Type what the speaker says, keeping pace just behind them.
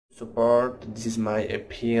support. This is my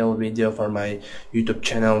appeal video for my YouTube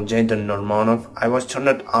channel Jaden Normonov. I was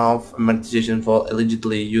turned off monetization for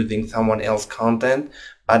allegedly using someone else's content,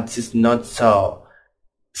 but this is not so,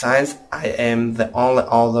 since I am the only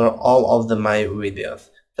author all of my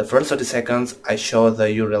videos. The first 30 seconds I show the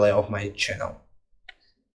URL of my channel.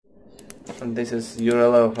 And this is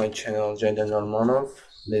URL of my channel Jaden Normonov.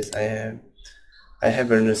 This I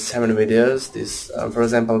have written 7 videos. This, for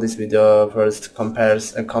example, this video first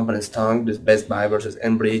compares a company stock. This Best Buy versus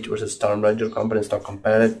Enbridge versus Stormbridge company stock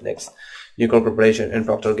compared. Next, Nucor Corporation and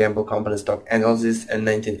Procter & Gamble company stock analysis in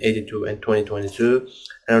 1982 and 2022.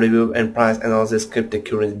 And review and price analysis,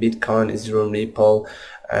 cryptocurrency, Bitcoin, Ethereum, Ripple,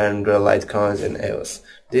 and Litecoins and EOS.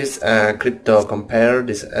 This crypto compare.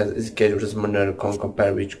 This is case versus money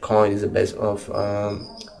compare which coin is the best of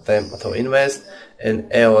them to invest.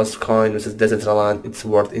 And EOS coin versus Decentraland, it's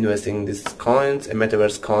worth investing these coins. A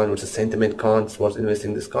Metaverse coin versus Sentiment coin, it's worth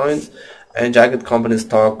investing these coins. And Jagged company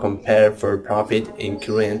stock compare for profit in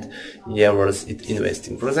current year versus it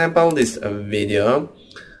investing. For example, this video,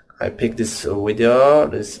 I picked this video.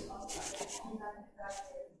 This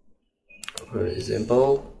very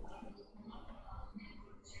simple.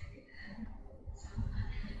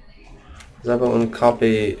 For example, I'm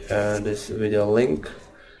copy this video link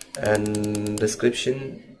and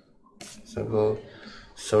description. So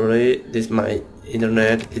sorry, this my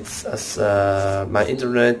internet. It's my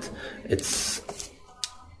internet. It's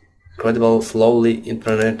incredible slowly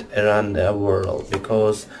internet around the world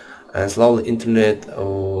because slowly internet.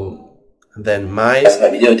 Then my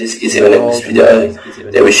video, this is even in this video,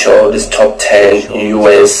 they will show this top 10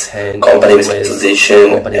 US company with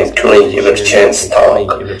position and current exchange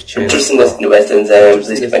stock. Interesting to invest in them,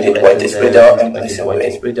 please comment to this video and please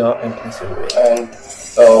wait. And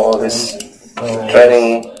so this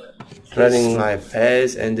trading my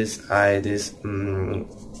page and this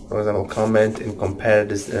for example comment and compare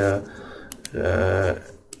this for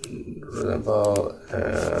example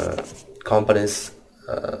companies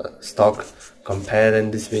stock compared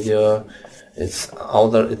in this video. It's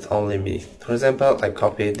only me. For example, I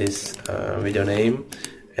copy this video name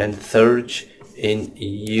and search in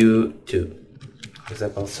YouTube. For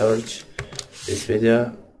example, search this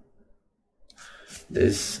video.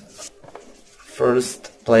 This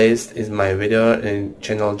first place is my video in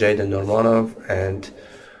channel Jaden Normonov, and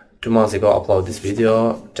 2 months ago I upload this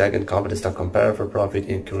video. Jagged company stock compare for profit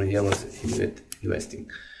in current year was investing.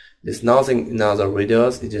 There's nothing in other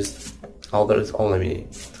videos, it's just other is only me.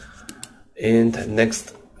 And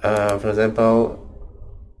next, for example,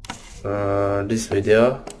 this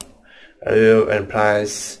video, review and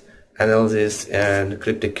price analysis and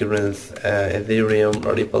cryptocurrency, Ethereum,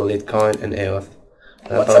 Ripple, Litecoin, and EOS.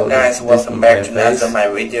 What's up guys, welcome back to another my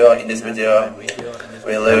video. In this video, we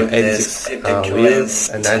look at this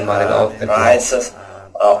cryptocurrency and then prices.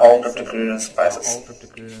 All cryptocurrency prices.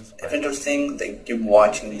 If interesting, then keep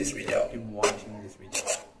watching this video.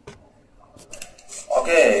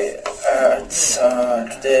 Okay, it's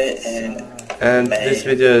today and May. This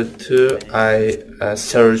video too, I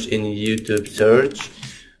search in YouTube search.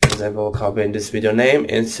 For example, copy in this video name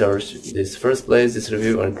and search this first place, this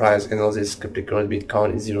review and price analysis, cryptocurrency,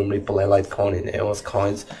 Bitcoin, Ethereum, Ripple, Litecoin, and EOS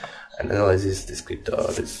coins, and analysis this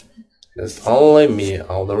crypto. That's only me,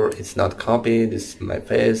 although it's not copy. This my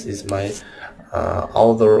face is my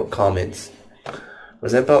other comments. For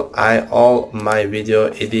example, all my video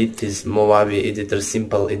edit this Movavi editor,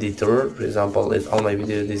 simple editor. For example, it's all my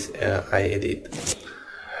video this I edit.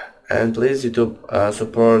 And please YouTube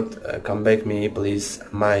support, come back me please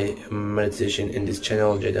my monetization in this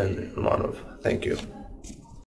channel Jaden Normonov. Thank you.